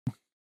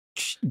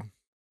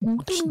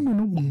Uptown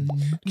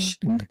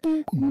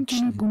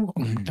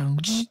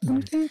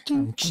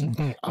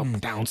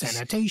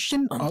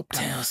sanitation.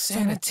 Uptown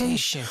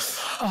sanitation.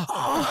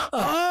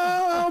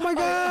 Oh my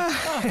God.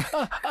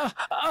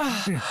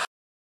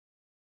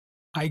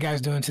 How you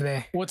guys doing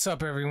today? What's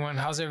up, everyone?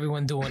 How's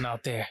everyone doing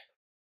out there?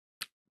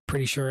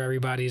 Pretty sure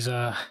everybody's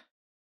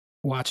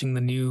watching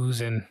the news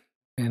and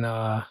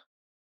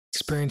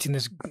experiencing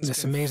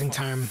this amazing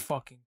time.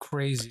 Fucking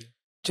crazy.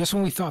 Just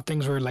when we thought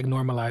things were like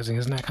normalizing,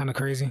 isn't that kind of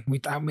crazy?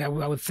 I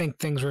would think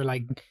things were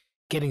like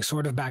getting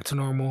sort of back to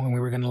normal, and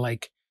we were gonna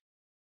like,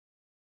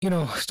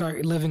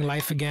 start living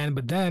life again.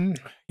 But then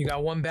you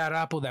got one bad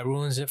apple that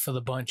ruins it for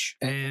the bunch.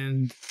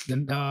 And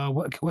then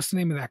what's the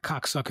name of that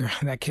cocksucker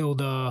that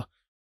killed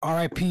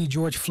R.I.P.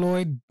 George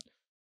Floyd,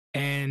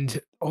 and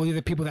all the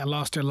other people that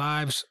lost their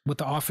lives with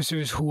the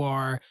officers who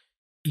are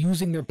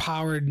using their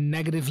power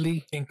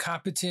negatively,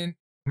 incompetent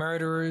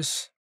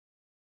murderers,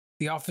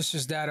 the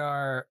officers that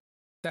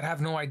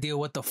have no idea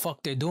what the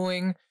fuck they're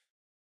doing,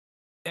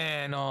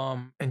 and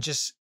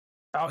just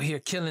out here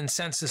killing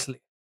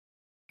senselessly.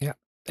 Yeah.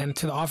 And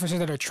to the officers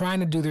that are trying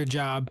to do their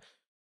job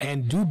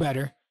and do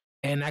better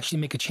and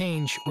actually make a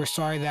change, we're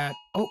sorry that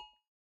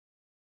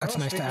that's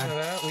nice to add.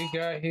 That, we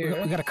got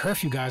here. We got a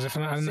curfew, guys.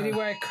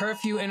 Citywide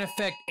curfew in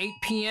effect, 8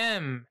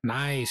 p.m.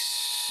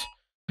 Nice.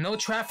 No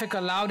traffic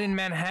allowed in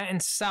Manhattan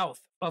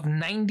south of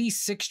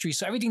 96th Street.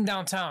 So everything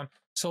downtown.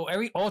 So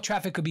all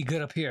traffic could be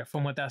good up here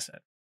from what that said.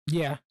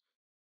 Yeah.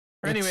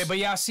 Anyway, but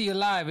y'all see it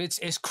live.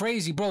 It's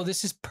crazy, bro.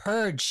 This is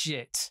Purge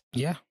shit.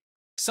 Yeah.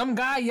 Some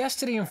guy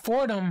yesterday in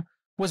Fordham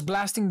was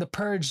blasting the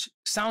Purge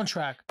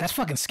soundtrack. That's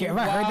fucking scary. If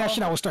I heard that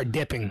shit, I would start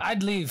dipping.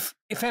 I'd leave.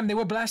 Fam, they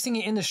were blasting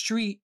it in the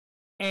street,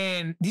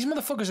 and these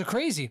motherfuckers are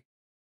crazy.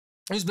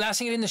 He was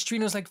blasting it in the street,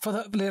 and it was like,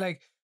 they're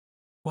like,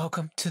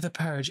 welcome to the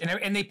Purge.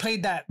 And they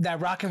played that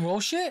rock and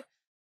roll shit,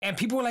 and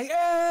people were like,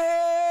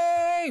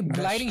 hey,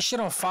 lighting shit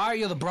on fire.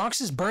 Yo, the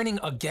Bronx is burning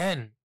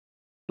again.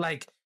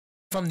 Like,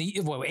 from the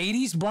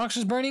 80s, Bronx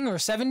was burning, or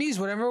 70s,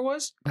 whatever it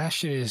was. That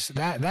shit is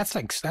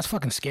that's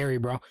fucking scary,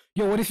 bro.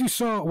 Yo, what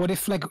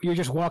if like you're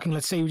just walking,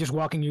 let's say you're just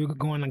walking, you're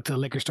going like to the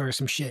liquor store or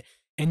some shit,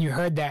 and you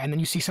heard that, and then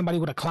you see somebody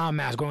with a clown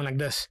mask going like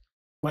this,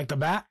 like the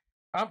bat?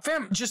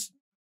 Fam,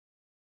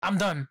 I'm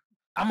done.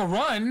 I'm a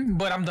run,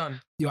 but I'm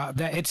done. But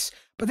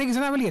the thing is,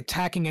 they're not really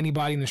attacking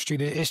anybody in the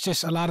street. It's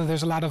just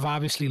there's a lot of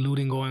obviously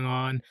looting going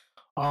on.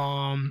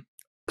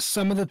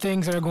 Some of the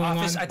things that are going on.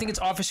 I think it's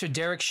Officer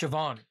Derek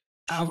Chauvin.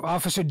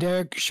 Officer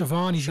Derek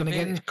Chauvin, he's gonna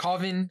get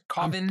Colvin.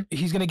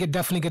 He's gonna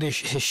definitely get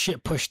his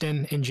shit pushed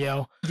in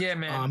jail. Yeah,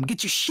 man.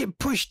 Get your shit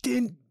pushed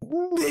in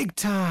big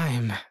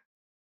time.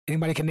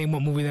 Anybody can name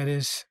what movie that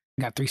is?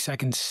 Got 3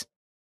 seconds.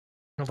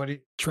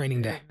 Nobody.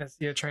 Training Day.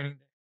 Training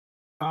Day.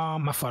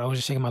 My fault. I was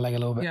just shaking my leg a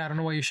little bit. Yeah, I don't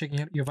know why you're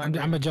shaking your vibe.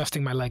 I'm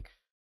adjusting my leg.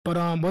 But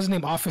what's his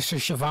name? Officer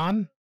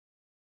Chauvin.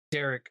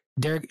 Derek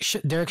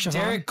Chauvin. Derek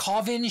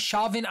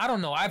Chauvin. I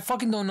don't know. I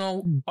fucking don't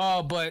know.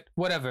 But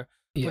whatever.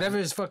 Yeah. Whatever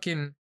his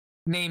fucking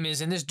name is,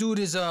 and this dude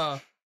is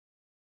like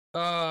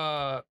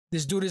a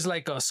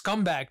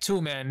scumbag too,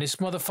 man. This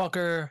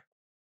motherfucker,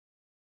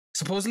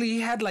 supposedly he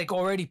had like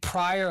already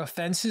prior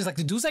offenses. Like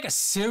the dude's like a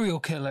serial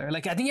killer.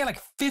 Like I think he had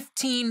like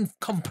 15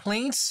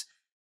 complaints.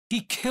 He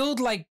killed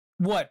like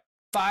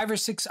 5 or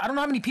 6. I don't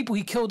know how many people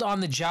he killed on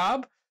the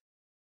job,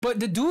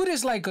 but the dude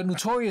is like a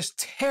notorious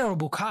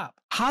terrible cop.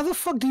 How the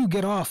fuck do you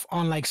get off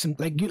on like some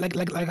like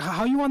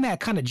how you on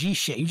that kind of G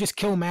shit? You just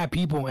kill mad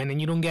people and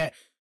then you don't get.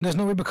 There's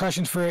no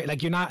repercussions for it.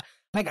 Like you're not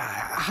like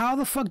how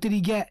the fuck did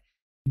he get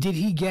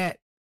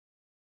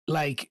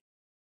like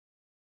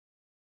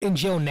in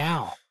jail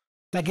now?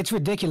 Like it's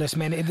ridiculous,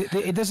 man.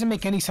 It doesn't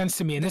make any sense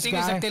to me. And the thing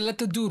is, like, they let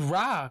the dude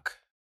rock.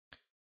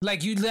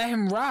 Like you let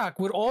him rock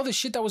with all the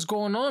shit that was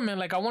going on, man.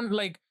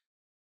 Like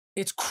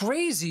it's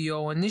crazy,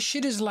 yo. And this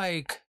shit is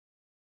like,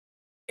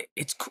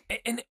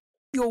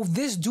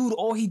 this dude,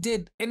 all he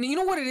did, and you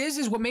know what it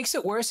is what makes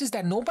it worse is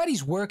that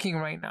nobody's working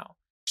right now.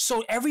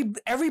 So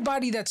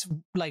everybody that's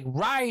like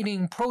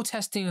rioting,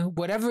 protesting,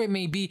 whatever it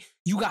may be,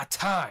 you got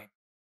time.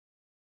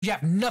 You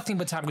have nothing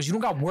but time because you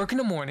don't got work in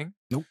the morning.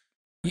 Nope.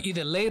 You're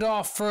either laid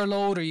off,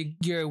 furloughed, or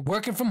you're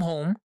working from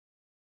home.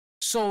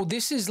 So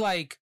this is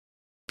like,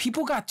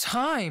 people got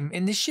time,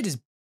 and this shit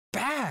is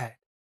bad.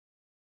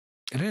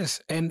 It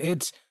is, and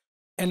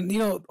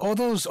all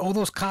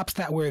those cops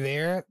that were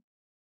there,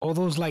 all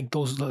those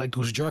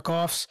jerk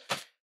offs,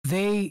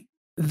 the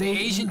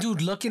Asian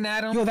dude looking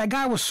at him. Yo, that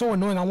guy was so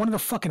annoying. I wanted to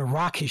fucking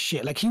rock his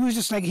shit. Like he was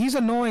just like, he's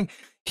annoying.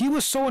 He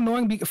was so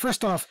annoying.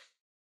 First off,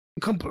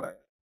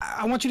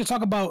 I want you to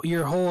talk about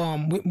your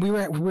whole we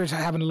were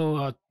having a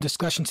little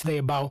discussion today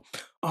about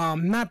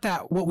not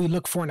that what we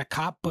look for in a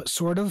cop, but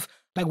sort of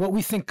like what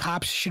we think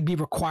cops should be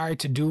required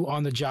to do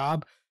on the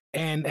job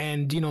and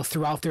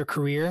throughout their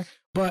career.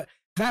 But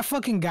that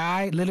fucking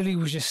guy literally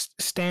was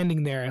just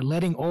standing there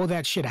letting all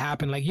that shit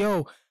happen. Like,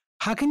 yo,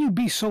 how can you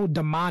be so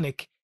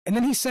demonic? And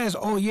then he says,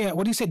 oh yeah,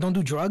 what do you say? Don't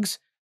do drugs?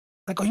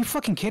 Like, are you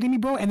fucking kidding me,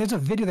 bro? And there's a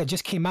video that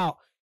just came out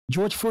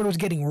George Floyd was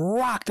getting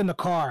rocked in the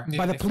car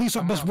by the police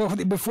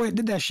before he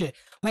did that shit.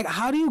 Like,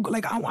 how do you,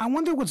 like, I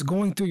wonder what's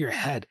going through your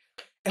head.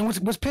 And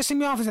what's pissing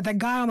me off is that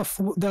guy on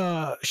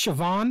the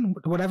Siobhan,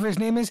 whatever his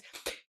name is,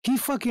 he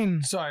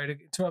fucking... Sorry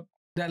to interrupt.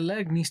 That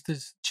leg needs to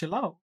chill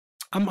out.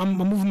 I'm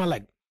moving my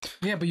leg.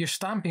 Yeah, but you're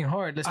stomping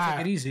hard. Let's take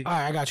it easy. All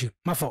right, I got you.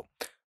 My fault.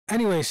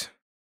 Anyways,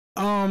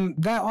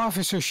 that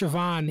officer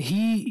Siobhan,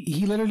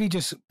 he literally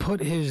just put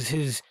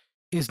his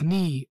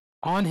knee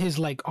on his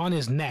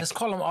neck. Let's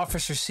call him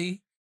Officer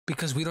C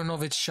because we don't know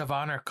if it's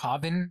Siobhan or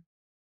Cobbin.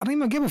 I don't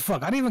even give a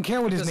fuck. I don't even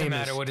care what his name is.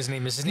 Doesn't matter what his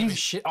name is. His name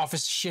is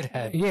Officer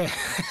Shithead. Yeah,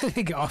 I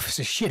think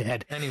Officer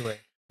Shithead. Anyway,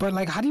 but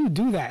like, how do you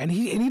do that? And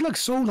he looks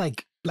so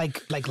like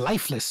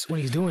lifeless when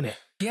he's doing it.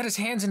 He had his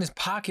hands in his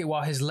pocket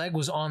while his leg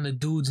was on the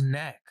dude's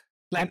neck,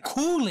 like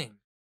cooling.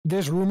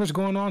 There's rumors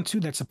going on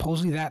too that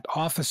supposedly that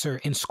officer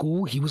in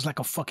school, he was like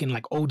a fucking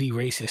like OD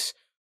racist.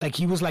 Like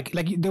he was like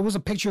there was a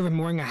picture of him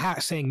wearing a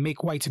hat saying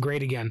 "Make whites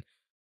great again."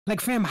 Like,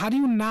 fam, how do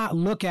you not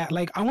look at,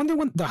 like, I wonder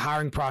what the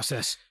hiring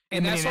process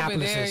in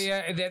Minneapolis is.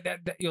 Yeah,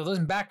 those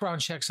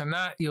background checks are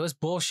not, it's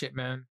bullshit,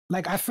 man.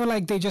 Like, I feel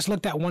like they just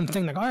looked at one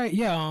thing, like, all right,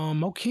 yeah,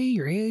 okay,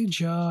 your age,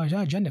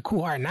 gender,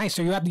 cool, all right, nice,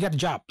 so you got the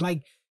job.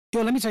 Like,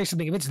 yo, let me tell you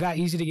something. If it's that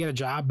easy to get a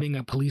job being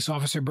a police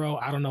officer, bro,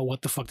 I don't know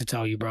what the fuck to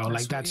tell you, bro.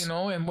 That's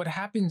and what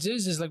happens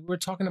is like we were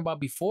talking about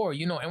before,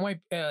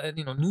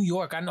 New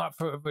York. I know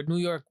for New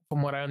York,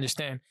 from what I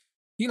understand.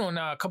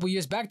 Now a couple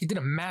years back, they did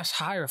a mass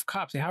hire of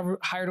cops. They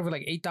hired over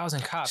like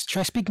 8,000 cops.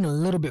 Try speaking a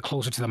little bit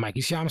closer to the mic.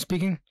 You see how I'm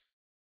speaking?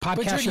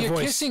 Podcast your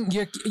voice.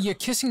 You're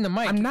kissing the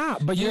mic. I'm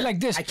not, but you're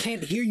like this. I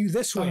can't hear you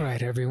this way. All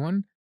right,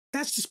 everyone.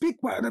 That's to speak.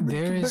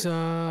 There is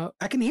I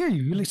can hear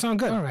you. You sound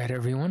good. All right,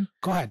 everyone.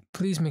 Go ahead.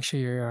 Please make sure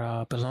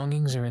your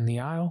belongings are in the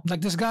aisle.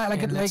 Like this guy,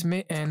 and it's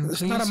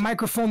please, not a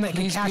microphone that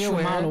can catch you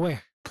a mile away.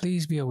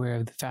 Please be aware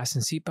of the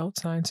fasten seatbelt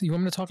signs. You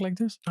want me to talk like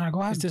this? All right, go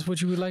ahead. Is this what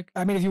you would like?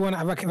 I mean, if you want,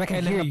 I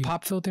can hear you.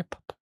 Pop filter.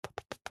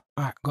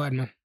 All right, go ahead,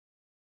 man.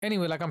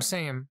 Anyway, like I'm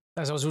saying,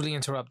 as I was really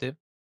interrupted.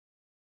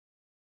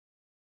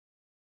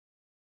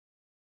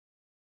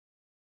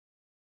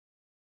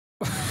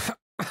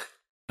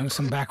 There's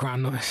some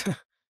background noise.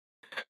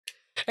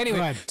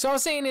 Anyway, so I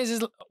was saying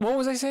is what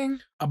was I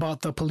saying?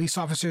 About the police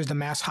officers, the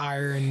mass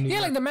hire. And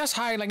like the mass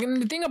hire. Like, and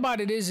the thing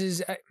about it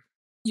is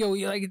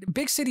like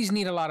big cities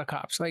need a lot of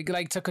cops,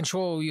 like to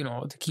control,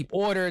 to keep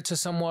order to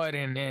somewhat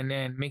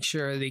and make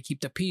sure they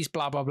keep the peace,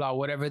 blah blah blah,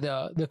 whatever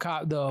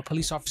the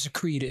police officer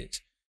creed is.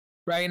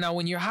 Right now,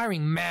 when you're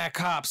hiring mad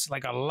cops,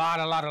 like a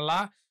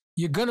lot,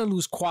 you're gonna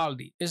lose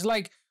quality. It's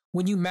like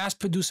when you mass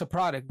produce a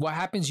product, what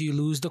happens? You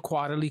lose the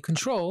quality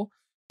control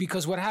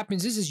because what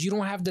happens is you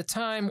don't have the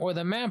time or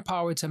the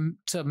manpower to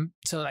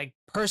like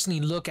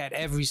personally look at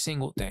every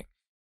single thing.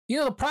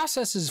 The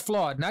process is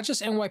flawed. Not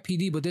just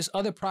NYPD, but there's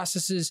other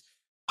processes.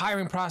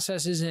 Hiring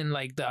processes in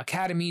like the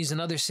academies and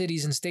other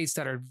cities and states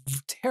that are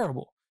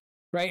terrible,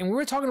 right? And we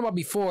were talking about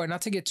before,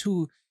 not to get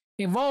too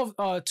involved,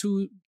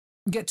 to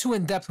get too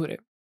in depth with it,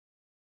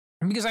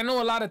 because I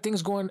know a lot of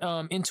things going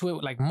into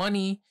it, like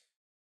money.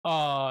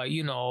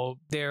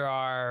 There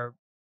are,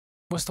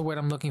 what's the word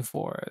I'm looking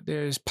for?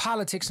 There's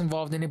politics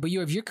involved in it. But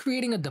if you're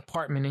creating a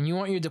department and you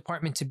want your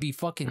department to be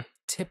fucking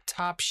tip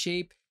top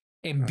shape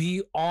and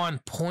be on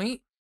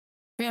point,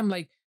 fam,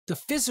 like. The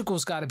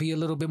physical's got to be a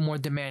little bit more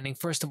demanding,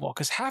 first of all,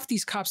 because half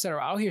these cops that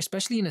are out here,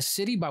 especially in a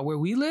city by where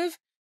we live,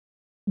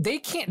 who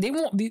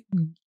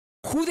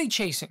they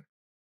chasing?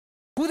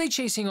 Who they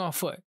chasing on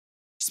foot?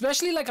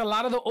 Especially like a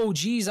lot of the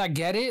OGs, I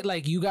get it.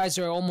 Like you guys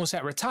are almost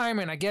at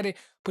retirement, I get it.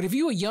 But if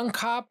you're a young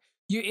cop,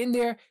 you're in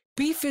there,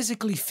 be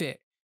physically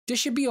fit. There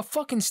should be a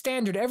fucking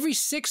standard every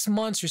 6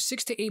 months or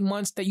 6 to 8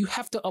 months that you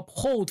have to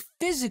uphold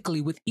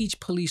physically with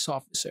each police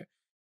officer.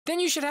 Then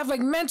you should have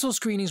like mental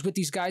screenings with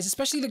these guys,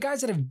 especially the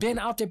guys that have been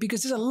out there,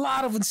 because there's a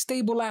lot of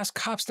unstable ass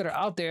cops that are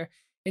out there.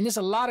 And there's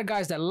a lot of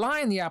guys that lie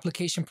in the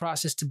application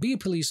process to be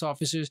police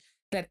officers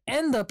that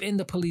end up in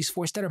the police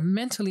force that are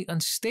mentally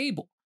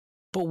unstable.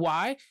 But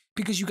why?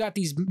 Because you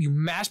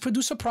mass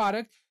produce a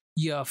product,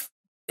 you have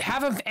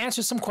them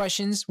answer some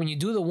questions. When you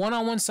do the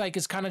one-on-one psych,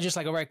 it's kind of just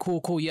like, all right,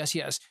 cool, yes.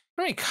 You know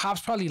how many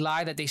cops probably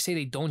lie that they say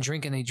they don't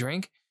drink and they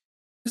drink?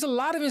 There's a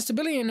lot of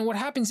instability, and what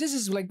happens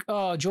is like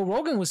Joe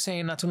Rogan was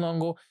saying not too long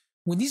ago,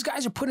 when these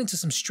guys are put into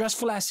some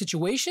stressful ass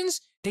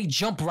situations, they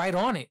jump right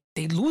on it.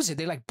 They lose it.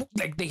 They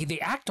they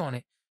act on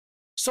it.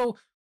 So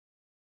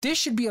this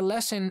should be a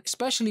lesson,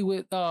 especially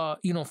with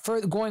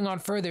further going on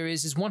further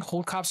is one,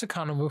 hold cops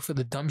accountable for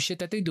the dumb shit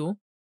that they do,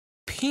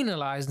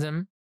 penalize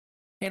them,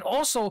 and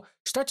also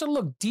start to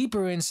look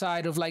deeper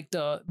inside of like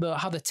the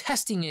how the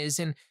testing is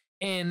and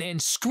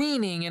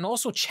screening, and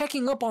also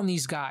checking up on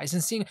these guys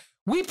and seeing.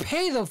 We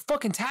pay the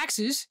fucking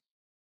taxes.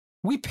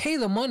 We pay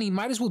the money.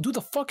 Might as well do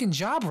the fucking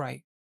job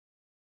right.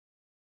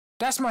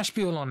 That's my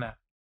spiel on that.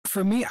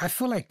 For me,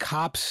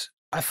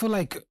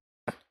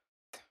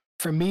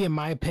 for me, in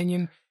my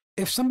opinion,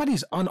 if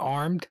somebody's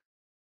unarmed,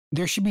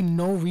 there should be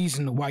no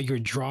reason why you're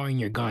drawing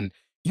your gun.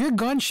 Your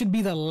gun should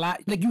be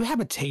like you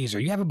have a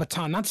taser, you have a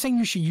baton. Not saying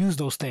you should use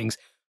those things,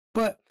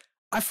 but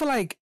I feel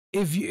like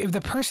if the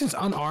person's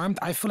unarmed,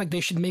 I feel like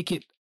they should make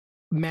it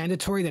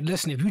mandatory that,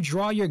 listen, if you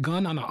draw your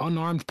gun on an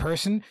unarmed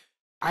person,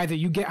 either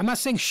you get, I'm not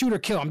saying shoot or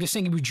kill. I'm just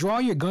saying if you draw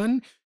your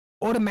gun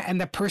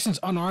and that person's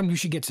unarmed, you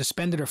should get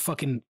suspended or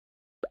fucking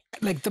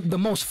like the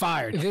most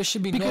fired. There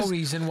should be no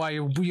reason why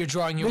you're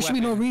drawing your weapon. There should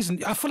be no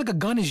reason. I feel like a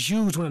gun is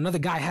used when another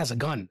guy has a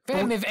gun.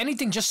 Fam, if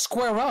anything, just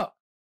square up.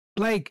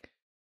 Like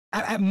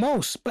at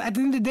most, but at the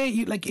end of the day,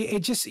 it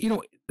just,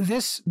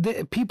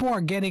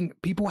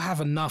 people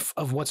have enough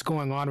of what's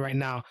going on right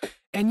now.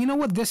 And you know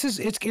what?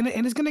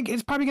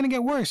 It's probably gonna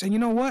get worse. And you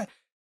know what?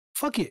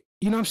 Fuck it.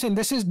 You know what I'm saying?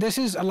 This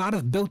is a lot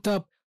of built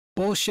up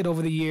bullshit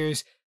over the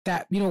years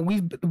that, we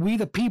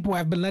the people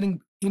have been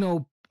letting,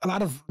 a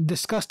lot of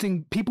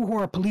disgusting people who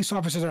are police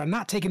officers are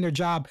not taking their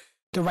job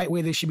the right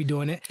way they should be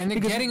doing it. And they're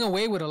getting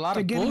away with a lot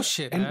of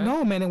bullshit, man. And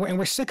no, man, and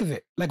we're sick of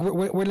it. Like,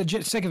 we're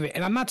legit sick of it.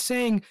 And I'm not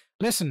saying,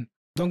 listen,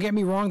 don't get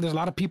me wrong, there's a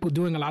lot of people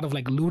doing a lot of,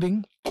 like,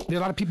 looting. There's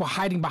a lot of people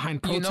hiding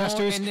behind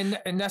protesters.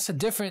 And that's a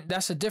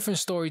different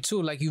story,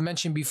 too. Like you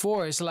mentioned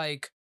before, it's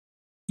like,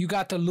 you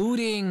got the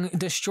looting,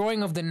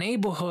 destroying of the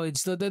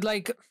neighborhoods.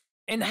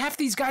 And half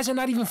these guys are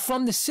not even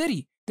from the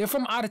city. They're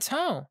from out of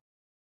town.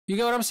 You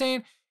get what I'm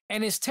saying?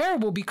 And it's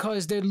terrible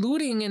because they're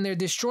looting and they're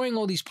destroying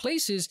all these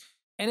places.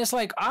 And it's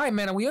like, all right,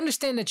 man, we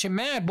understand that you're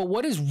mad, but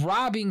what is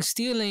robbing,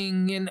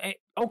 stealing, and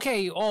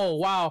okay, oh,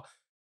 wow,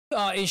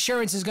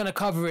 insurance is going to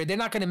cover it. They're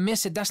not going to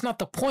miss it. That's not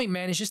the point,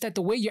 man. It's just that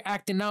the way you're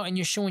acting out and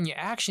you're showing your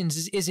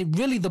actions, is it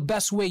really the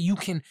best way you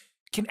can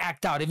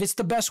act out? If it's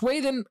the best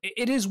way, then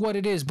it is what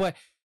it is. But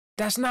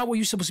that's not what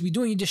you're supposed to be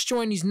doing. You're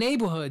destroying these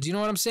neighborhoods. You know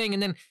what I'm saying?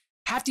 And then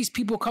half these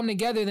people come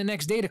together the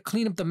next day to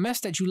clean up the mess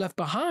that you left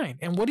behind.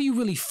 And what are you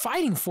really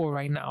fighting for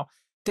right now?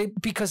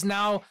 Because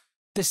now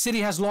the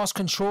city has lost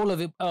control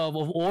of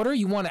order.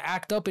 You want to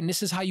act up, and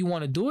this is how you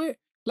want to do it.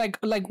 Like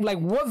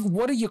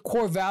what are your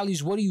core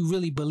values? What do you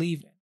really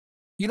believe in?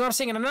 You know what I'm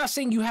saying? And I'm not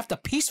saying you have to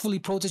peacefully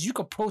protest. You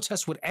could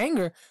protest with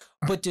anger,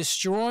 but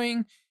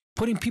destroying,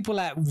 putting people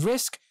at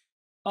risk.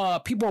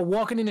 People are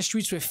walking in the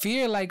streets with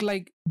fear. Like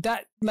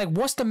that. Like,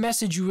 what's the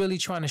message you really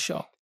trying to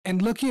show? And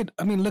look at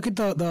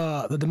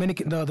the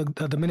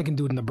Dominican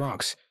dude in the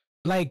Bronx.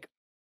 Like,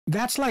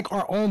 that's like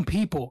our own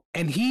people.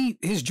 And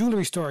his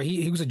jewelry store,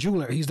 he was a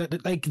jeweler. He's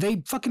like,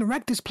 they fucking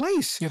wrecked this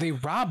place. Yeah, they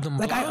robbed him.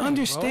 Like, I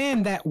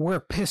understand that we're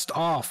pissed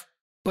off,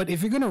 but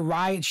if you're gonna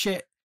riot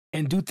shit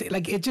and do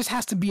like, it just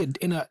has to be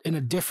in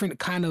a different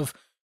kind of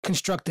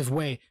constructive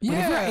way.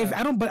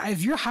 Yeah. But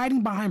if you're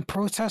hiding behind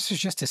protesters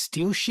just to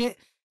steal shit,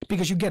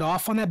 because you get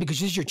off on that because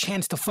this is your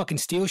chance to fucking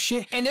steal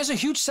shit. And there's a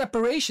huge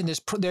separation. There's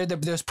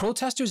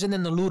protesters and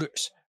then the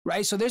looters,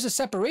 right? So there's a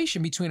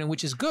separation between them,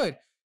 which is good.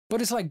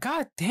 But it's like,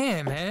 god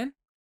damn, man.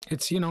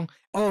 It's,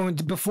 Oh,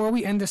 and before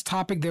we end this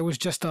topic, there was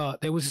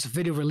this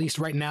video released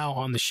right now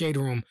on the Shade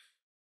Room.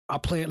 I'll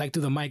play it like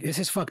through the mic. This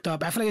is fucked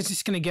up. I feel like it's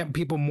just gonna get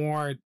people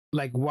more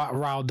like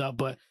riled up,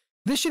 but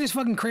this shit is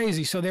fucking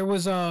crazy. So there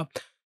was the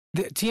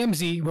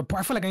TMZ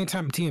report. I feel like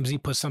anytime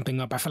TMZ puts something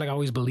up, I feel like I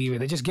always believe it.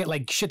 They just get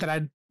like shit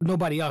that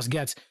nobody else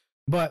gets.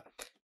 But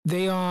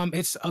they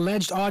it's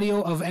alleged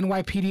audio of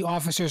NYPD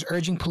officers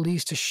urging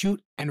police to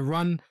shoot and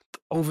run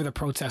over the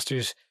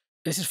protesters.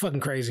 This is fucking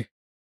crazy.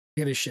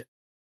 Hear this shit.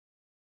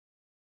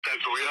 And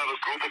so we have a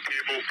group of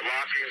people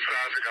blocking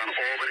traffic on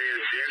Albany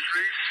and G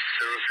Street.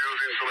 They're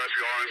refusing to let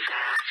the orange.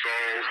 So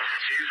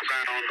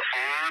eastbound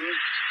on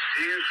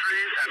G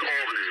Street and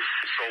Albany.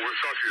 So we're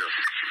stuck here.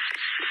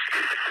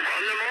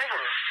 Run them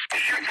over.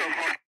 Shoot them.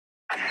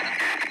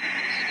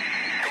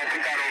 Don't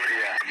put that over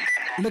there.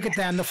 Look at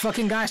that. And the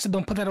fucking guy said,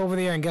 don't put that over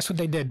there. And guess what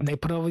they did? They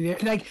put it over there.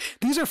 Like,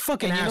 these are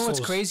fucking assholes. You know what's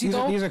crazy,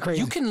 though? These are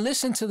crazy. You can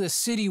listen to the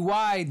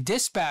citywide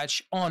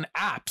dispatch on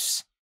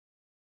apps.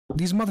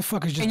 These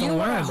motherfuckers just don't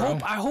learn, bro.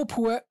 I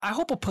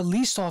hope a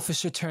police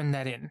officer turned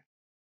that in.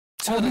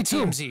 Me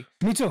too. TMZ.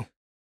 Me too.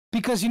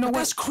 Because you know what?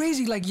 That's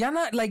crazy. Like, you're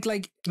not like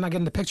not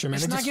getting the picture, man.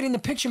 It's not getting the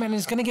picture, man.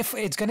 It's gonna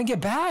get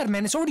bad,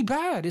 man. It's already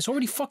bad. It's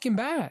already fucking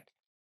bad.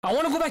 I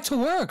want to go back to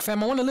work,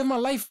 fam. I want to live my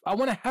life. I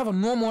want to have a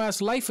normal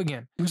ass life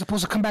again. We were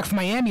supposed to come back from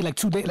Miami like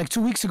 2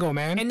 weeks ago,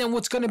 man. And then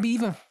what's gonna be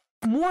even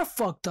more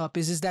fucked up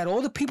is that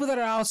all the people that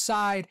are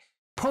outside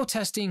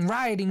protesting,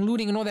 rioting,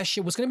 looting, and all that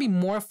shit. What's gonna be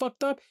more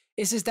fucked up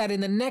is that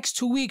in the next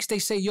 2 weeks they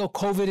say, yo,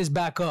 COVID is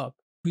back up.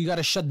 We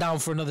gotta shut down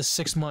for another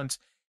 6 months.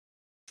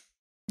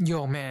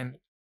 Yo, man.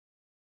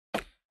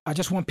 I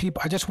just want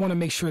to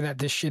make sure that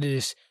this shit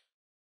is,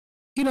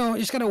 you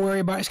just gotta worry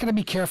about it. It's gotta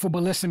be careful.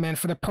 But listen, man,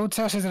 for the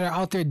protesters that are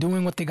out there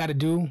doing what they gotta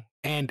do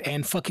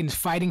and fucking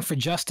fighting for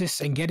justice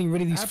and getting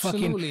rid of these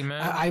Absolutely,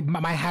 man.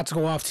 My hats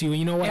go off to you.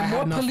 You know what? And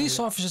more police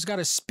officers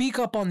gotta speak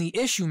up on the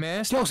issue,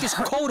 man. Stop this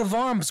coat of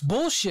arms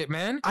bullshit,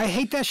 man. I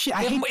hate that shit.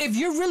 If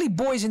you're really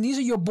boys and these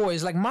are your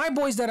boys, like my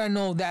boys that I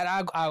know that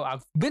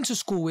I've been to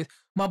school with,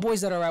 my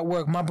boys that are at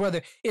work, my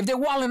brother, if they're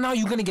wilding out,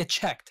 you're gonna get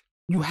checked.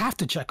 You have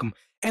to check them.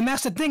 And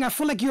that's the thing. I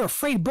feel like you're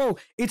afraid, bro.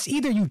 It's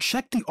either you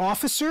check the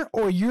officer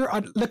or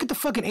look at the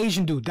fucking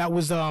Asian dude. That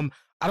was, I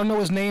don't know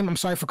his name. I'm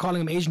sorry for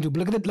calling him Asian dude. But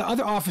look at the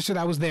other officer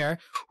that was there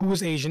who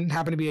was Asian,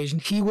 happened to be Asian.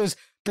 He was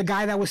the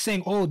guy that was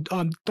saying,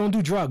 don't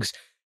do drugs.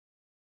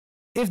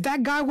 If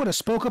that guy would have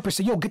spoke up and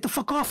said, "Yo, get the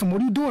fuck off him!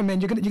 What are you doing, man?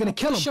 You're gonna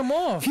kill Push him." him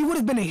off. He would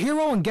have been a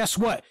hero, and guess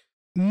what?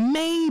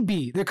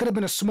 Maybe there could have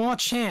been a small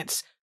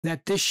chance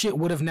that this shit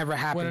would have never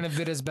happened. Wouldn't have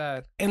been as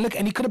bad. And look,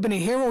 and he could have been a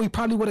hero. He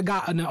probably would have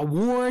got an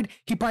award.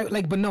 He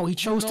probably but no, he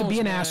chose to be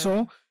an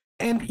asshole.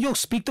 And yo,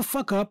 speak the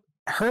fuck up.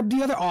 Herb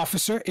the other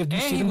officer if you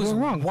see him going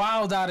wrong.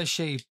 Wild out of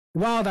shape.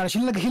 Wild out of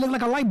shape. He looked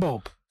like a light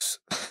bulb.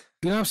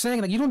 You know what I'm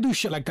saying? Like, you don't do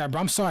shit like that,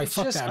 bro. I'm sorry.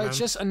 Fuck that, man. It's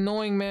just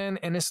annoying, man.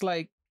 And it's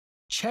like,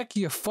 check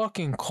your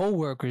fucking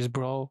coworkers,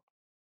 bro.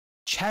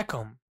 Check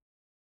them.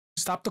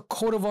 Stop the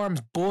coat of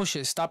arms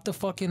bullshit. Stop the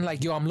fucking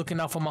like, yo, I'm looking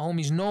out for my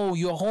homies. No,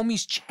 your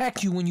homies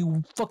check you when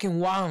you fucking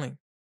wilding.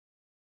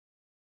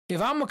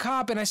 If I'm a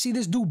cop and I see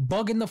this dude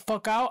bugging the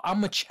fuck out, I'm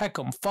gonna check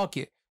him. Fuck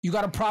it. You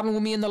got a problem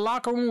with me in the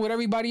locker room with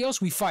everybody else?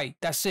 We fight.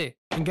 That's it.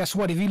 And guess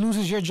what? If he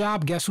loses your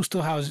job, guess who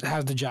still has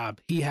the job?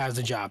 He has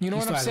the job. You know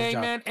what I'm saying,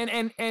 man?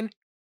 And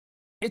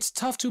it's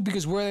tough too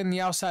because we're in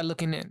the outside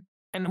looking in,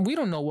 and we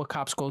don't know what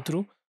cops go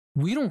through.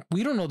 We don't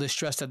know the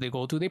stress that they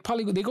go through. They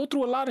go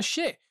through a lot of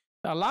shit.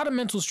 A lot of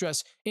mental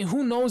stress. And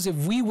who knows if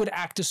we would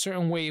act a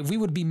certain way, if we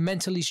would be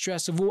mentally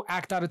stressed, if we'll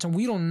act out of turn.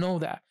 We don't know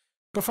that.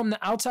 But from the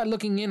outside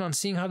looking in on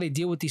seeing how they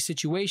deal with these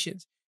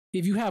situations,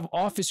 if you have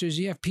officers,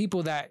 you have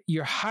people that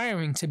you're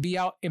hiring to be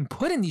out and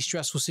put in these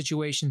stressful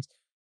situations,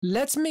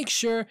 let's make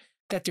sure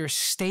that they're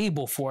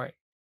stable for it,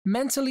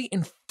 mentally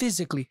and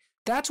physically.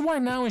 That's why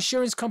now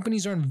insurance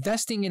companies are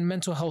investing in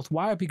mental health.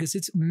 Why? Because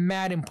it's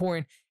mad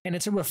important and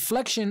it's a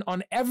reflection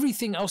on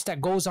everything else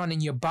that goes on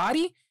in your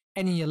body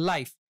and in your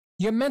life.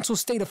 Your mental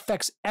state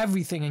affects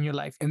everything in your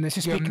life. And this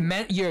is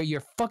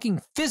your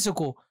fucking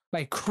physical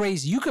like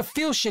crazy. You could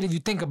feel shit if you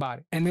think about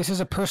it. And this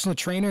is a personal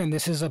trainer, and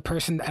this is a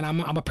person, and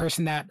I'm a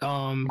person that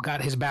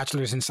got his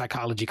bachelor's in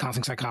psychology,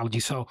 counseling psychology.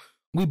 So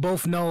we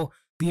both know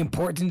the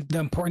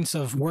importance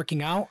of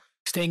working out,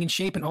 staying in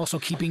shape, and also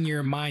keeping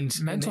your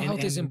minds. Mental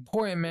health is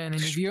important, man.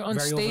 And if you're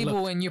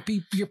unstable and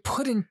you're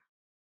put in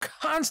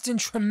constant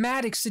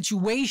traumatic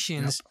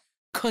situations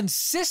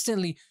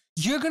consistently,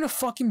 you're gonna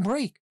fucking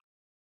break.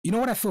 You know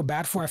what I feel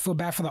bad for? I feel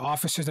bad for the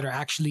officers that are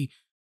actually,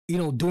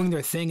 doing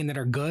their thing and that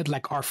are good,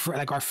 like our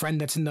friend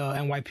that's in the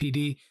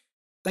NYPD,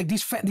 like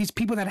these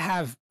people that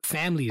have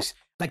families,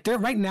 like they're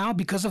right now,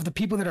 because of the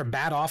people that are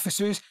bad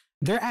officers,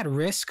 they're at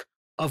risk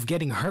of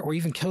getting hurt or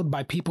even killed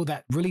by people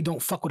that really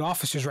don't fuck with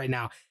officers right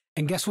now.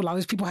 And guess what? A lot of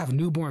these people have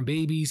newborn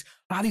babies.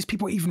 A lot of these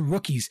people are even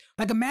rookies.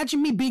 Like,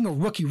 imagine me being a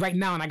rookie right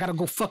now and I gotta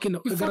go fucking.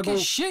 You fucking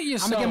shit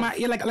yourself. I'm gonna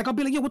get like I'll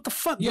be like, yo, what the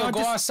fuck? Yo,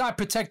 go outside,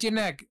 protect your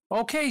neck.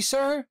 Okay,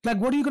 sir. Like,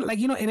 what are you gonna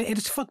and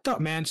it's fucked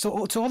up, man.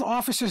 So to all the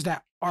officers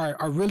that are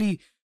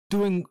really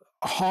doing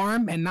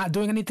harm and not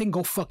doing anything,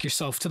 go fuck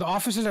yourself. To the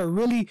officers that are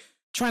really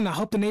trying to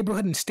help the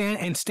neighborhood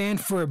and stand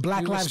for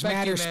Black Lives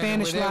Matter,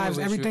 Spanish lives,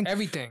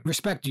 everything.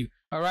 Respect you.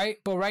 All right,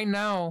 but right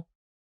now,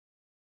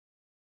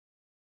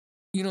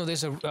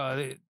 there's a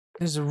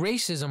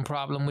racism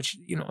problem, which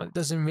it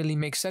doesn't really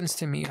make sense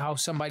to me how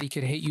somebody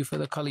could hate you for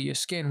the color of your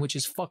skin, which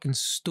is fucking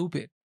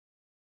stupid.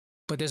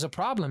 But there's a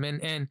problem,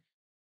 and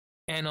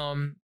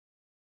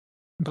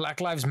Black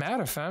Lives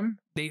Matter, fam.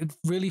 They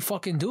really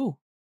fucking do.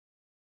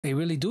 They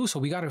really do. So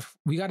we gotta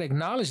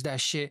acknowledge that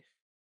shit.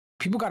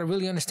 People gotta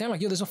really understand, like,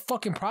 yo, there's a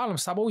fucking problem.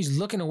 Stop always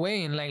looking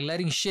away and like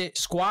letting shit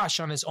squash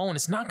on its own.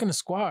 It's not gonna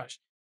squash.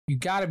 You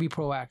gotta be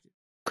proactive.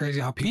 Crazy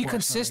how people be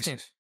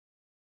consistent.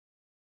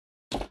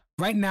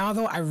 Right now,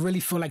 though, I really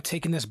feel like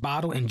taking this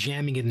bottle and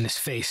jamming it in his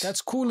face.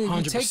 That's cool. If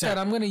 100%. You take that,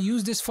 I'm going to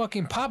use this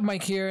fucking pop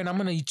mic here and I'm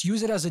going to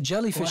use it as a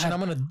jellyfish and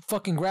I'm going to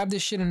fucking grab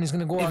this shit and it's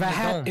going to go on the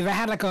dome. If I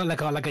had like a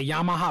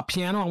Yamaha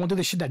piano, I want to do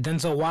the shit that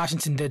Denzel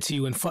Washington did to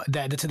you and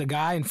that did to the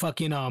guy in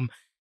fucking,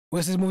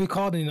 what's this movie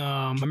called in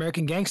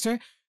American Gangster?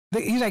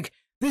 He's like,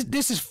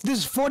 this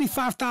is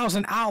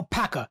 45,000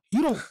 alpaca.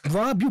 You don't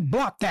rub, you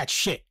block that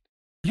shit.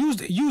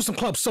 Use some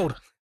club soda.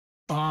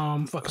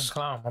 Fucking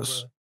clown, my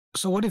brother.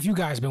 So what have you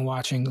guys been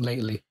watching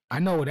lately? I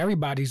know a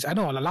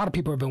lot of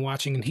people have been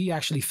watching, and he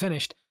actually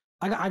finished.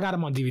 I got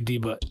him on DVD,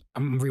 but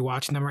I'm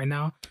rewatching them right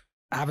now.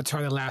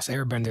 Avatar: The Last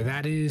Airbender.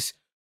 That is,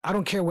 I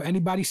don't care what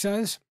anybody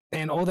says,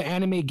 and all the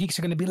anime geeks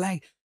are gonna be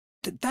like,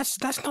 that's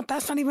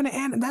not even an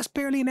anime. That's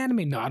barely an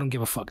anime. No, I don't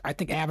give a fuck. I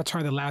think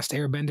Avatar: The Last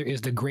Airbender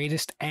is the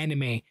greatest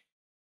anime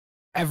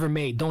ever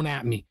made. Don't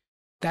at me.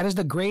 That is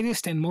the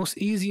greatest and most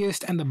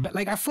easiest and the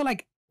like. I feel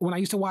like when I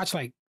used to watch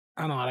like,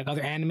 I don't know, like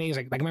other animes,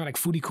 like remember like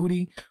Foodie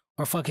Cootie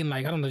or fucking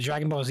like, I don't know,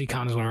 Dragon Ball Z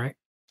count as one, right?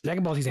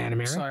 Dragon Ball Z's anime,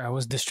 right? Sorry, I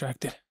was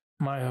distracted.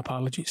 My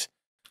apologies.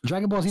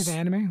 Dragon Ball Z's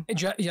anime?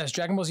 Yes,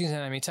 Dragon Ball Z's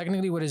anime.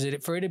 Technically, what is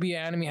it? For it to be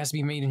an anime, it has to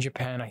be made in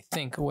Japan, I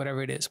think, or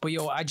whatever it is. But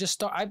yo,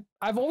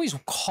 I've always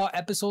caught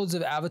episodes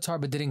of Avatar,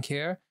 but didn't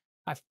care.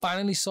 I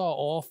finally saw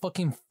all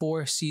fucking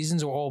 4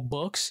 seasons or all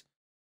books.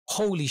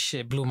 Holy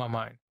shit, blew my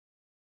mind.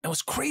 And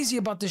what's crazy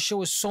about this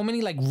show is so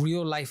many like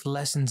real life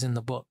lessons in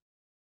the book.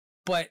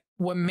 But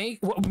what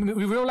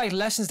real life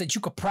lessons that you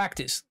could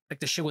practice,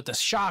 like the shit with the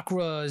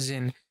chakras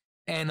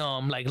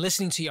and like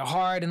listening to your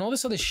heart and all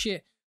this other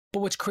shit. But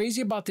what's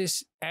crazy about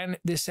this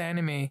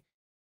anime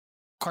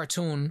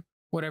cartoon,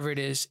 whatever it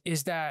is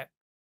that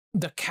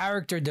the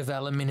character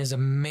development is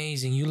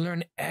amazing. You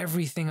learn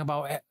everything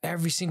about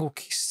every single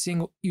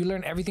you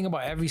learn everything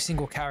about every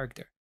single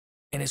character.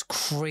 And it's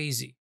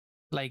crazy.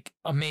 Like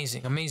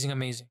amazing.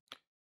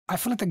 I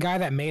feel like the guy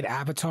that made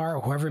Avatar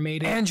or whoever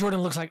made it. And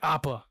Jordan looks like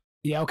Appa.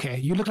 Yeah, okay.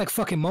 You look like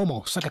fucking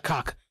Momo. Suck a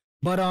cock.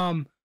 But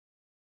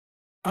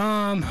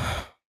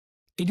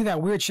he did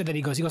that weird shit that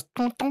he goes in the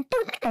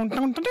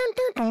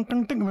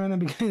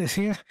beginning of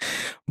this.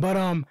 But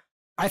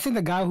I think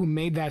the guy who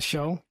made that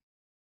show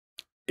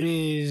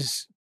he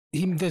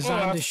designed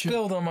the show. I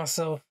spilled on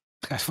myself.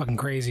 That's fucking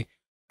crazy.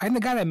 I think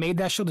the guy that made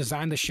that show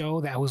designed the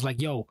show that was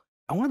like, yo,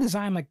 I want to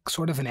design like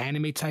sort of an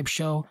anime type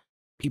show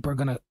people are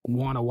gonna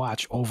want to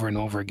watch over and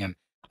over again.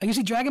 Like you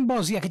see Dragon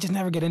Ball Z, I could just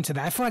never get into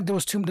that. I feel like there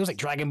was like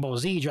Dragon Ball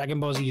Z, Dragon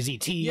Ball Z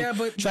ZT, yeah,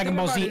 but Dragon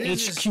Ball Z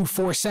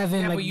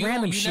HQ47, like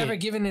random shit. You never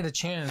given it a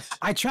chance.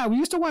 I tried. We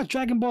used to watch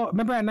Dragon Ball.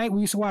 Remember at night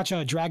we used to watch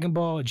Dragon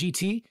Ball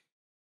GT,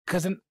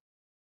 because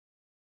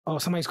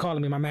somebody's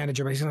calling me, my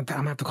manager, but I'm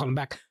gonna have to call him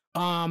back.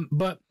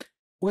 But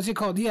what's it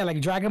called? Yeah, like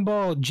Dragon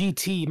Ball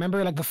GT.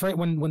 Remember like the first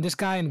when this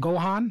guy and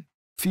Gohan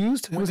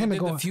fused? It was him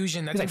and Gohan. The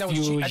fusion. I think that was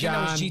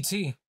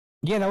GT.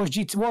 Yeah, that was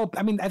GT. Well,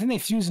 I mean, I think they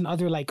fused in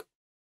other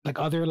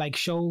other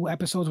show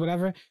episodes,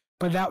 whatever.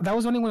 But that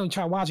was the only one we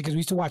tried watching because we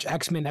used to watch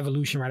X-Men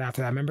Evolution right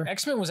after that. Remember?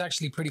 X-Men was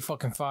actually pretty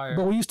fucking fire.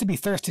 But we used to be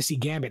thirsty to see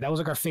Gambit. That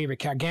was like our favorite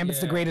character. Gambit's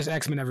the greatest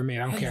X-Men ever made.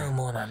 I don't care.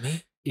 More than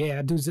me. Yeah,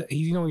 that dude's.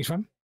 You know where he's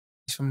from?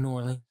 He's from New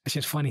Orleans. It's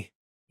just funny.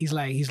 He's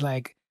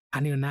like,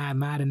 I need a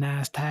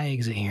nice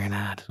tags in here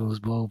now. Those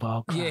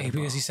ball. Yeah,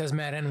 because he says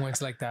mad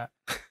N-words like that.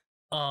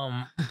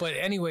 But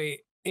anyway,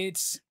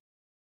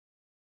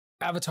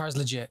 Avatar's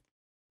legit.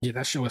 Yeah,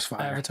 that show is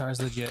fire.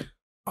 Avatar's legit.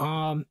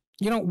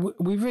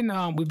 We've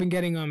been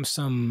getting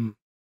some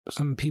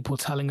people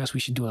telling us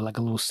we should do a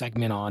little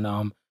segment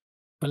on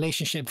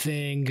relationship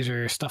things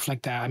or stuff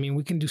like that. I mean,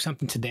 we can do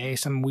something today.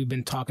 Something we've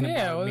been talking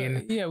about.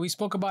 We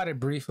spoke about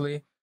it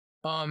briefly.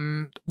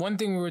 One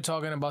thing we were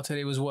talking about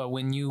today was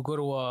when you go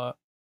to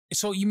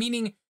so you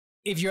meaning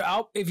if you're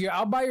out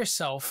by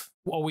yourself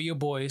or with your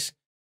boys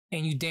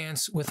and you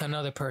dance with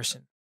another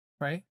person,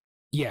 right?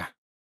 Yeah.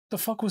 The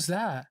fuck was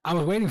that? I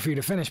was waiting for you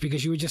to finish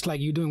because you were just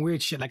you doing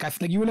weird shit. Like I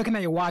feel like you were looking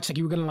at your watch like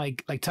you were gonna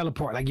like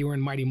teleport, like you were in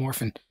Mighty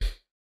Morphin.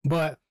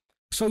 But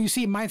so you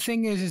see, my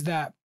thing is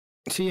that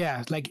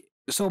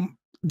so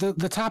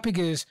the topic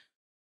is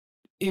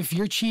if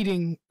you're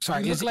cheating.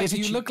 Sorry,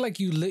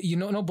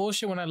 no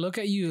bullshit. When I look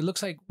at you, it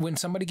looks like when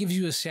somebody gives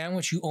you a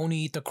sandwich, you only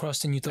eat the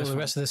crust and you throw the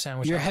rest of the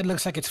sandwich. Your head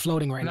looks like it's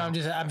floating right now. I'm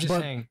just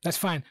saying. That's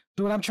fine.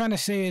 But what I'm trying to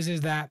say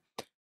is that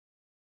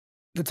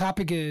the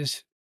topic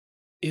is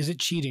it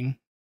cheating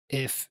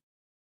if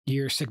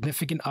your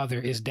significant other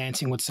is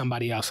dancing with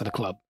somebody else at a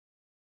club?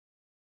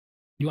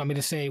 You want me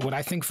to say what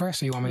I think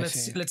first, or you want me to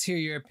say? Let's hear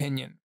your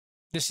opinion.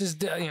 This is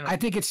I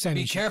think it's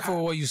be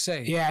careful what you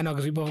say. Yeah, I know,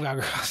 because we both got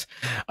girls.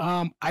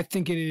 I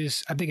think it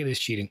is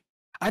cheating.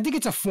 I think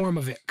it's a form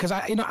of it because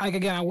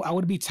I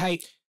would be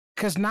tight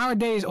because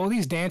nowadays all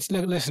these dance.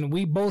 Listen,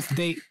 we both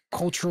date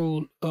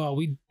cultural.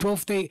 We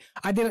both date.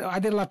 I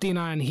did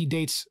Latina, and he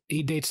dates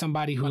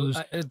somebody who's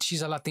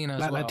she's a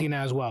Latina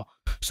as well.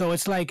 So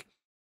it's like.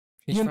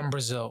 He's from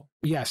Brazil.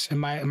 Yes, and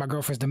my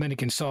girlfriend's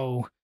Dominican.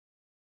 So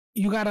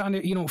you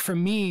gotta for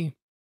me,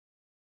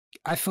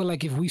 I feel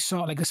like if we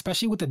saw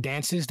especially with the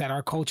dances that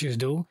our cultures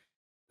do,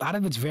 a lot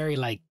of it's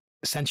very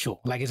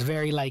sensual. It's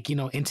very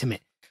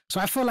intimate.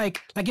 So I feel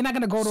like you're not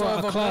gonna go to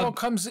a club.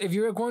 If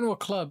you're going to a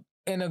club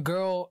and a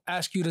girl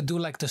asks you to do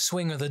the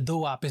swing or the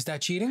doo-wop, is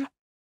that cheating?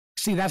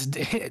 See, that's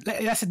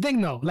the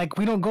thing though.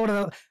 We don't go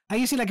to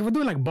you see if we're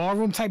doing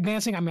ballroom type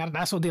dancing. I mean,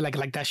 that's what they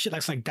like that shit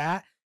looks like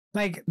that.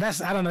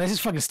 That's, I don't know. This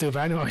is fucking stupid.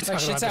 I know what you're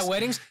talking about. Shit's at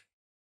weddings.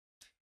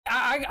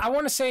 I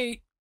want to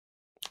say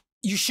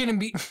you shouldn't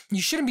be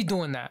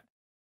doing that.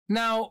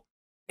 Now,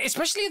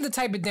 especially the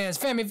type of dance,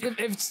 fam,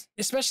 if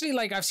especially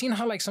I've seen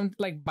how some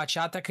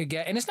bachata could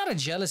get, and it's not a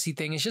jealousy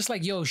thing. It's just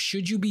yo,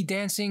 should you be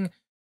dancing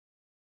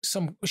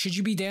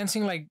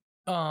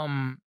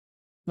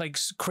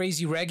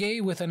crazy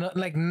reggae with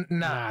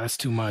nah, that's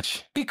too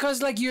much.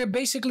 Because you're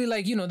basically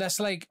that's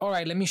all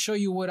right, let me show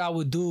you what I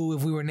would do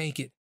if we were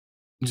naked.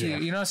 Yeah.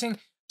 You know what I'm saying?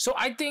 So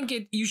I think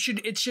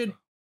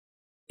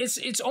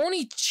it's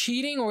only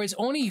cheating, or it's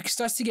only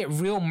starts to get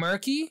real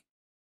murky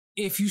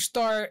if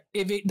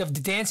the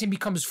dancing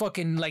becomes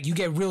fucking you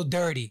get real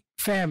dirty.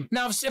 Fam.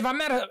 Now if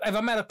I'm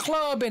at a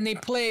club and they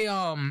play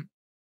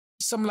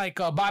some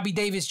Bobby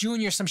Davis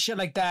Jr., some shit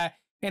like that,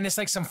 and it's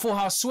some Full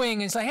House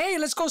swing, and it's hey,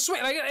 let's go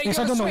swing. It's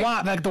on the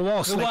wop, the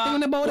waltz, the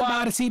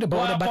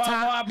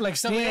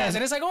something else.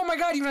 And it's oh my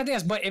god, you're gonna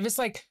dance. But if it's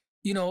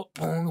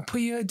boom, put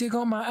your dick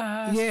on my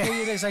eyes. Yeah.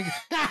 It's then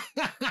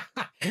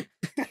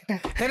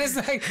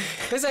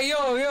it's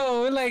yo,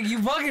 you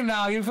bugging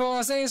now. You feel what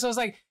I'm saying? So it's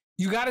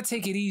you gotta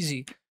take it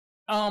easy.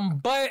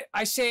 But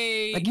I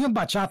say even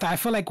bachata, I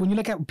feel when you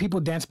look at people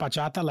dance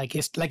bachata,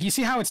 it's you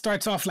see how it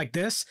starts off like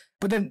this,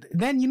 but then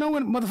when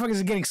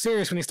motherfuckers are getting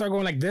serious when they start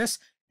going like this,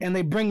 and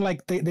they bring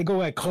they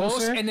go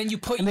closer, and then you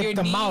put your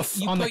the knee,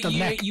 mouth on the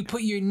neck. You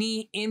put your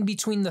knee in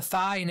between the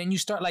thigh, and then you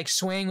start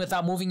swaying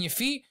without moving your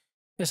feet.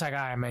 it's like, all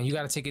right, man, you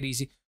got to take it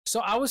easy. So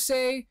I would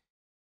say,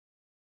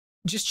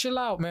 just chill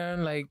out,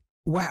 man. Like,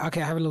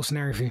 Okay, I have a little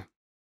scenario for you.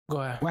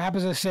 go ahead. What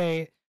happens to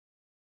say?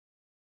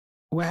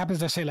 What happens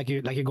to say like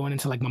you're going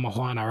into like Mama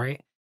Juana,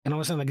 right? And all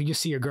of a sudden like you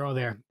just see your girl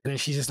there, and then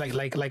she's just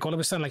like all of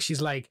a sudden like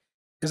she's like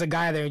there's a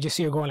guy there, and you just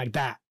see her going like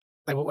that.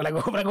 What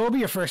would be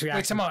your first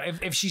reaction? Wait, come on.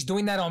 If she's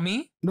doing that on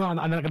me, No, on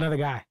like another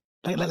guy.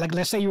 Like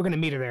let's say you were gonna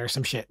meet her there or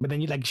some shit, but then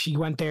you like she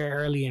went there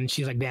early and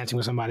she's like dancing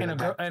with somebody. and, Like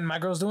a girl, that. and my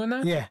girl's doing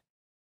that, Yeah,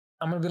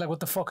 I'm gonna be like, what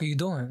the fuck are you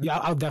doing? yeah,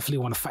 I'll definitely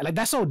want to fight. Like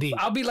that's so deep.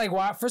 I'll be like,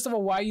 why? First of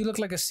all, why you look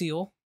like a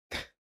seal?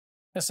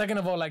 And second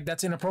of all, like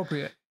that's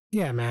inappropriate.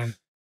 Yeah, man.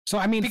 So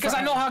I mean, Because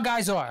I know how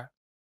guys are.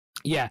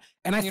 Yeah,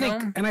 and I You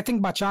think know? and I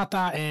think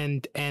bachata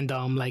and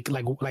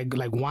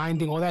like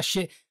winding, all that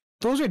shit.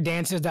 Those are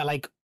dances that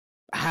like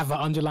have an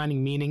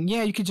underlining meaning.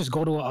 Yeah, you could just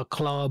go to a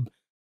club.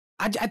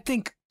 I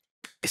think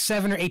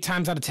 7 or 8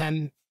 times out of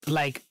 10,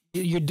 like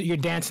you're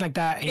dancing like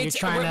that, and you're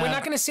trying we're to.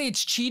 not gonna say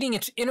it's cheating.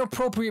 It's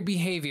inappropriate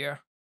behavior.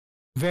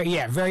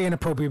 Very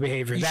inappropriate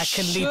behavior You that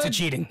can lead to should-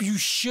 cheating. You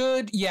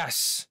should,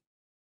 yes.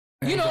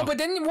 There You you know, go. but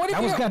then what if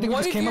That was you're, good. I think we what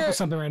just if came up you're- with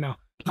something right now.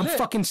 I'm Lit.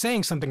 fucking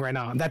saying something right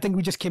now. I think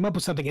we just came up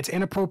with something. It's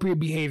inappropriate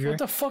behavior. what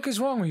the fuck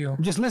is wrong with you?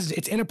 Just listen.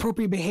 It's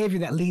inappropriate behavior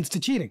that leads to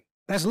cheating.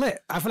 That's lit.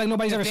 I feel like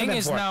nobody's The ever said thing that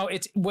is before. now,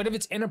 it's what if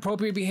it's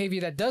inappropriate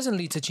behavior that doesn't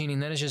lead to cheating?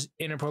 Then it's just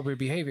inappropriate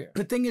behavior.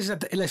 The thing is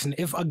that listen,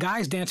 if a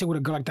guy's dancing with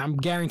a girl like that, I'm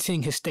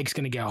guaranteeing his steak's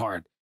gonna get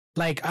hard.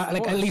 Like at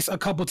course. least a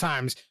couple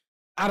times.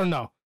 I don't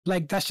know.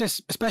 Like that's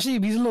just, especially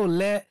if he's a little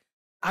lit.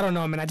 I don't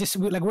know, man.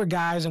 We're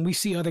guys and we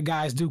see other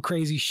guys do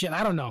crazy shit.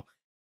 I don't know.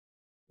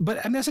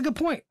 But and that's a good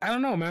point. I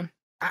don't know, man.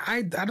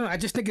 I don't know. I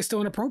just think it's still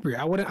inappropriate.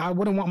 I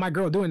wouldn't want my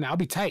girl doing that. I'll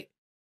be tight.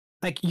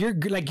 Your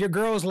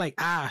girl's like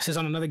ass is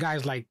on another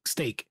guy's like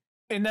steak.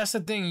 And that's the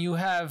thing. You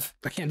have,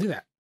 I can't do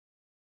that.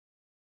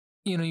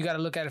 you know, you got to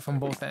look at it from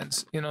both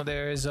ends. You know,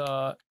 there is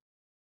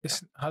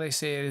it's how they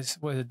say it is.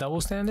 What is it?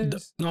 Double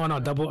standards? No,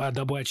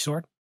 double-edged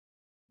sword.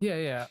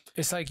 Yeah.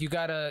 It's like you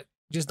gotta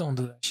just don't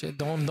do that shit.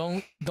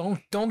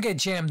 Don't get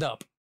jammed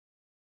up.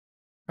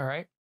 All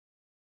right.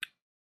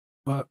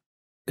 But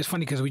it's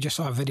funny because we just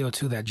saw a video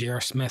too that J.R.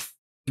 Smith,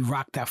 he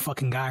rocked that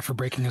fucking guy for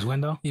breaking his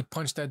window. He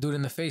punched that dude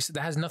in the face.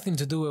 That has nothing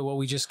to do with what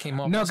we just came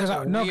up. No, with.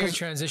 because weird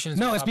transitions.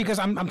 no, it's because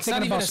I'm It's not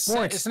thinking even about a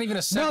sports. It's not even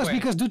a segue. No, it's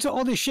because due to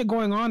all this shit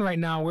going on right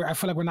now, I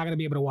feel like we're not gonna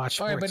be able to watch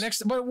All sports. right,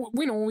 but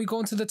we know when we go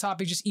into the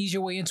topic, just ease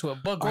your way into it.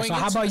 But All going right, so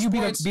how into about the you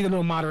sports, be the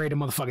little moderator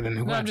motherfucker then?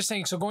 Go No, ahead. I'm just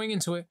saying. So going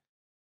into it,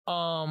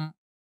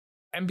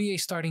 NBA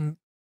starting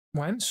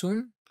when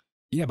soon,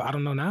 Yeah, but I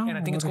don't know now. and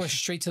I think it's What going is-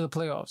 straight to the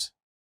playoffs.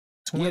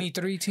 Yeah.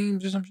 23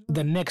 teams or something.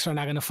 The Knicks are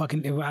not gonna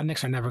fucking. Our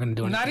Knicks are never gonna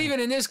do anything. Not even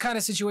in this kind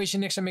of situation,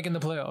 Knicks are making the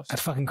playoffs.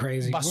 That's fucking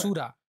crazy.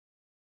 Basura.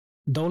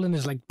 Dolan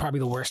is like probably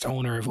the worst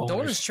owner of owners.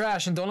 Dolan's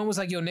trash, and Dolan was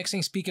like, "Yo, Knicks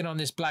ain't speaking on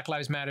this Black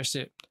Lives Matter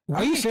shit."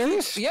 Are you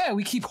serious? Yeah,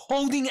 we keep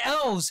holding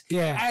L's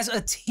Yeah. as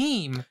a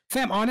team.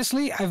 Fam,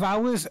 honestly, if I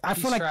was, I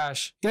He's feel like.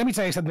 trash. Let me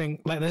tell you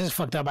something. Like this is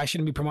fucked up. I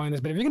shouldn't be promoting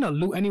this, but if you're gonna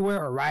loot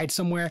anywhere or ride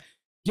somewhere,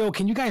 yo,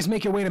 can you guys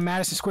make your way to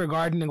Madison Square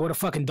Garden and go to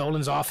fucking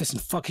Dolan's office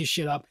and fuck his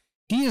shit up?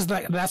 He is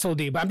like that's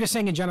OD. But I'm just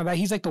saying in general that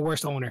he's like the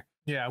worst owner.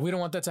 Yeah, we don't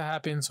want that to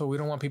happen, so we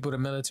don't want people to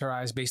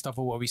militarize based off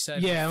of what we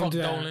said. Yeah, fuck don't do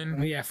that.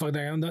 Dolan. Yeah, fuck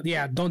that.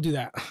 Yeah, don't do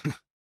that.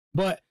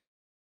 But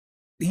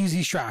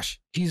he's trash.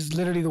 He's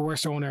literally the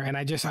worst owner, and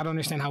I don't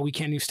understand how we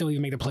can't still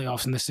even make the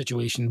playoffs in this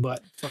situation.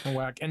 But Fucking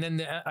whack. And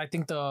then I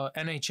think the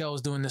NHL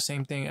is doing the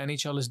same thing.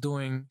 NHL is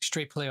doing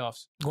straight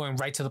playoffs, going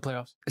right to the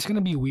playoffs. it's gonna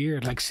be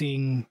weird, like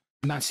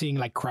not seeing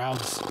like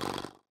crowds.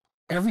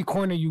 Every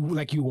corner you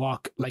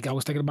walk, like I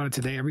was thinking about it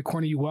today. Every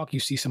corner you walk, you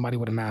see somebody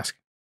with a mask.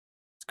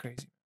 It's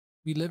crazy.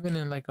 We living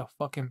in like a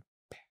fucking.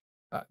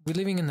 We're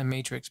living in the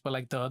Matrix, but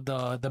like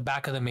the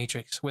back of the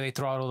Matrix where they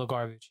throw out all the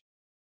garbage.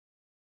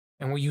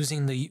 And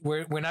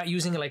we're not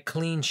using like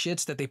clean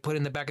shits that they put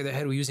in the back of their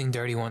head. We're using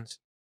dirty ones.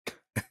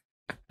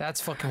 That's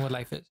fucking what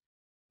life is.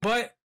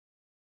 But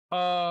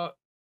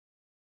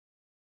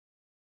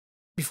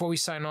before we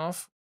sign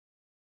off,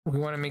 we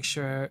want to make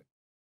sure.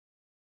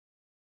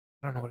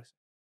 I don't know what it's.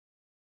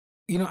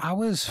 You know,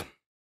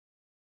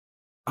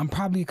 I'm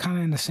probably kind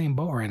of in the same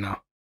boat right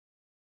now.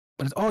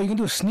 But you can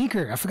do a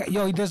sneaker. I forgot.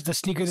 Yo, he does the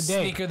sneaker of the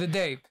day. Sneaker of the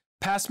day.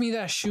 Pass me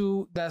that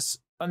shoe that's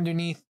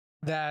underneath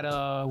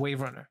that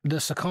Wave Runner. The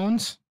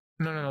Saucons.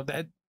 No.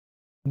 That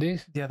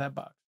This. that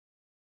box.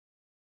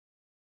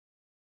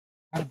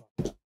 I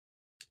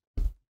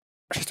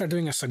should start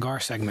doing a cigar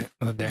segment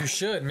of the day. You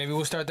should. Maybe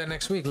we'll start that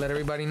next week. Let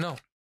everybody know.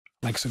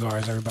 Like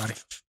cigars, everybody.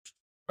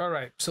 All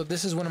right. So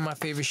this is one of my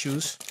favorite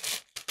shoes.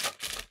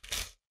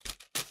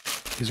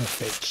 These are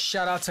fake.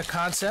 Shout out to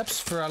Concepts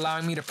for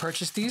allowing me to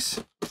purchase these.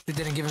 They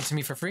didn't give them to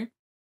me for free.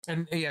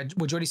 And yeah,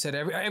 what Jordy said,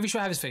 every shoe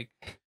I have is fake.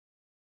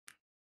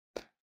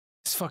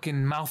 His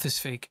fucking mouth is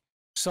fake.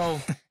 So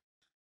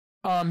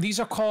these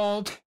are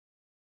called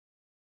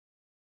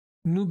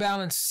New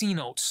Balance C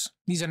Notes.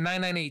 These are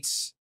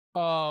 998s.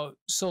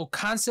 So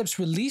Concepts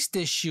released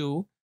this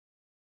shoe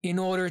in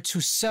order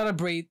to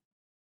celebrate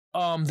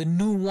the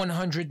new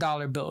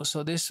 $100 bill.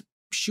 So this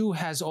shoe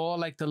has all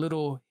like the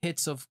little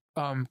hits of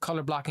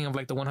color blocking of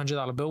like the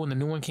 $100 bill. When the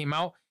new one came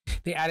out,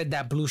 they added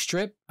that blue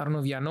strip. I don't know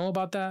if y'all know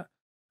about that.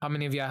 How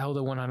many of y'all held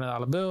a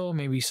 $100 bill?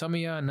 Maybe some of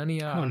y'all, none of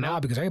y'all. I don't know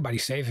because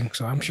everybody's saving,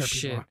 so I'm sure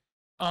Shit. people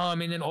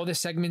And then all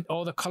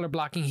the color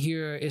blocking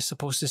here is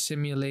supposed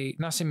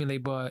to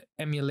but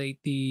emulate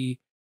the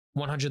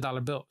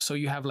 $100 bill. So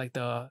you have like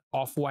the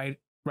off-white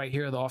right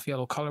here, the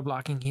off-yellow color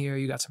blocking here.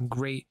 You got some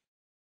great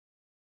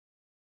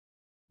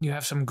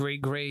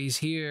grays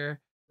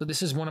here. So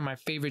this is one of my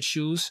favorite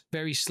shoes.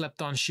 Very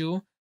slept-on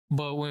shoe.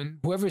 But when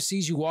whoever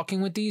sees you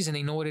walking with these and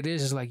they know what it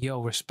is like,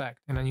 yo, respect.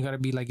 And then you got to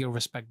be like, yo,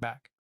 respect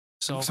back.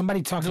 So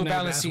somebody talks New to me,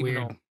 Balance that's even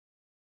weird. know.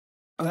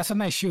 Oh, that's a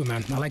nice shoe,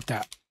 man. I like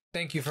that.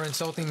 Thank you for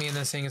insulting me and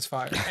then saying it's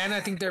fire. And I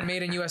think they're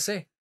made in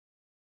USA.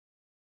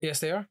 Yes,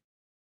 they are.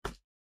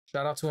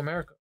 Shout out to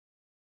America.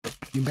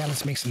 New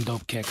Balance makes some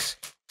dope kicks.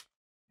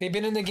 They've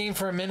been in the game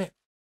for a minute.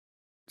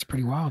 It's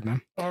pretty wild,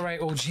 man. All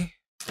right, OG.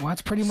 Well,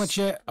 that's pretty much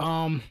it.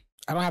 I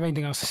don't have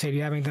anything else to say. Do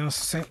you have anything else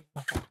to say?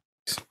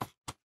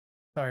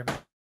 Sorry, man.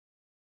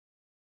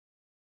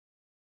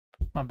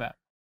 My bad.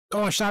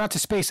 Oh, and shout out to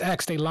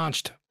SpaceX. They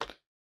launched.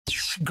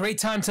 Great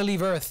time to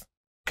leave Earth.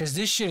 Because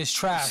this shit is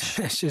trash.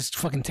 It's just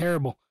fucking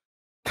terrible.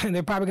 And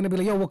they're probably gonna be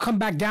like, yo, we'll come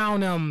back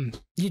down.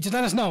 You just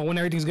let us know when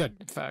everything's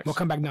good. Facts. We'll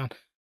come back down.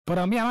 But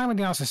yeah, I don't have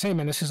anything else to say,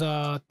 man. This is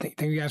thank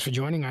you guys for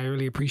joining. I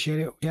really appreciate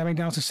it. You have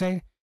anything else to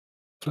say?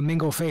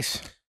 Flamingo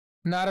face.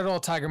 Not at all,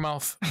 Tiger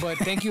Mouth. But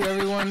thank you,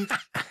 everyone.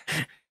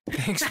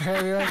 Thanks for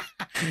everyone.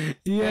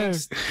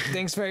 Yes.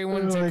 Thanks for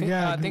everyone. Oh my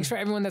God. Thanks for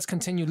everyone that's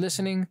continued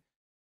listening.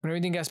 When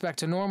everything gets back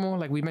to normal,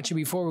 like we mentioned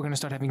before, we're gonna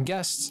start having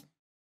guests.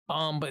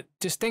 But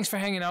just thanks for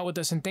hanging out with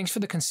us and thanks for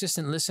the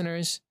consistent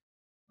listeners.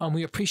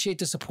 We appreciate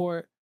the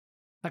support.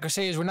 Like I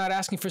say, we're not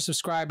asking for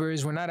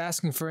subscribers. We're not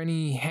asking for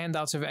any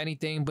handouts of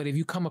anything. But if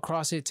you come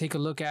across it, take a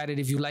look at it.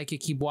 If you like it,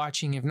 keep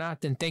watching. If not,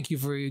 then thank you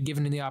for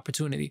giving it the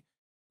opportunity.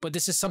 But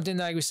this is something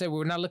that, like we said,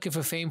 we're not looking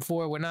for fame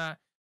for. We're not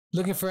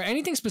looking for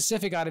anything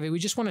specific out of it. We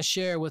just want to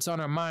share what's on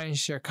our minds,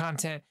 share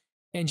content,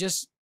 and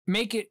just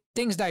make it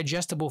things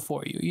digestible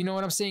for you. You know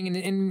what I'm saying?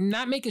 And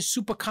not make it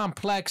super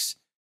complex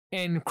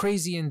and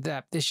crazy in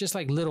depth. It's just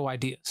like little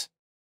ideas.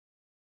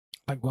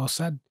 Like well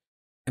said.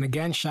 And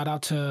again, shout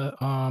out to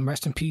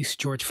rest in peace,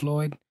 George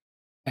Floyd.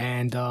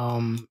 And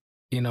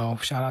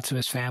shout out to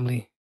his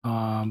family.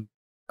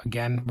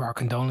 Again, our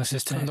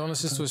condolences to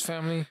his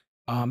family.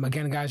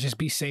 Again, guys, just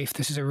be safe.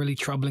 This is a really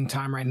troubling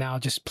time right now.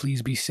 Just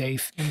please be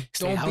safe.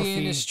 Stay Don't be in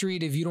healthy. the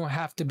street if you don't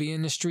have to be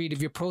in the street. If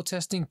you're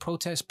protesting,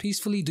 protest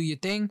peacefully, do your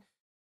thing.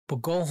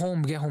 But go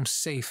home, get home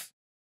safe.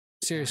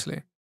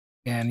 Seriously.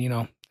 And,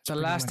 The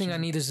last thing I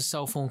need is a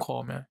cell phone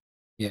call, man.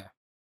 Yeah.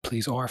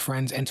 Please, or our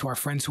friends, and to our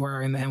friends who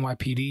are in the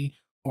NYPD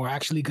or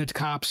actually good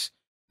cops,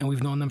 and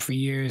we've known them for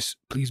years,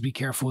 please be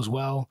careful as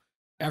well.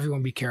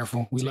 Everyone be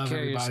careful. We love everybody. Take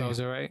care of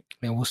yourselves, all right?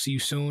 And we'll see you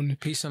soon.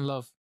 Peace and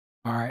love.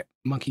 All right.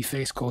 Monkey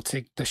face, go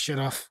take the shit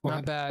off.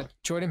 Not bad.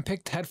 Jordan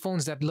picked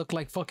headphones that look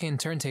like fucking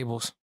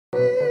turntables.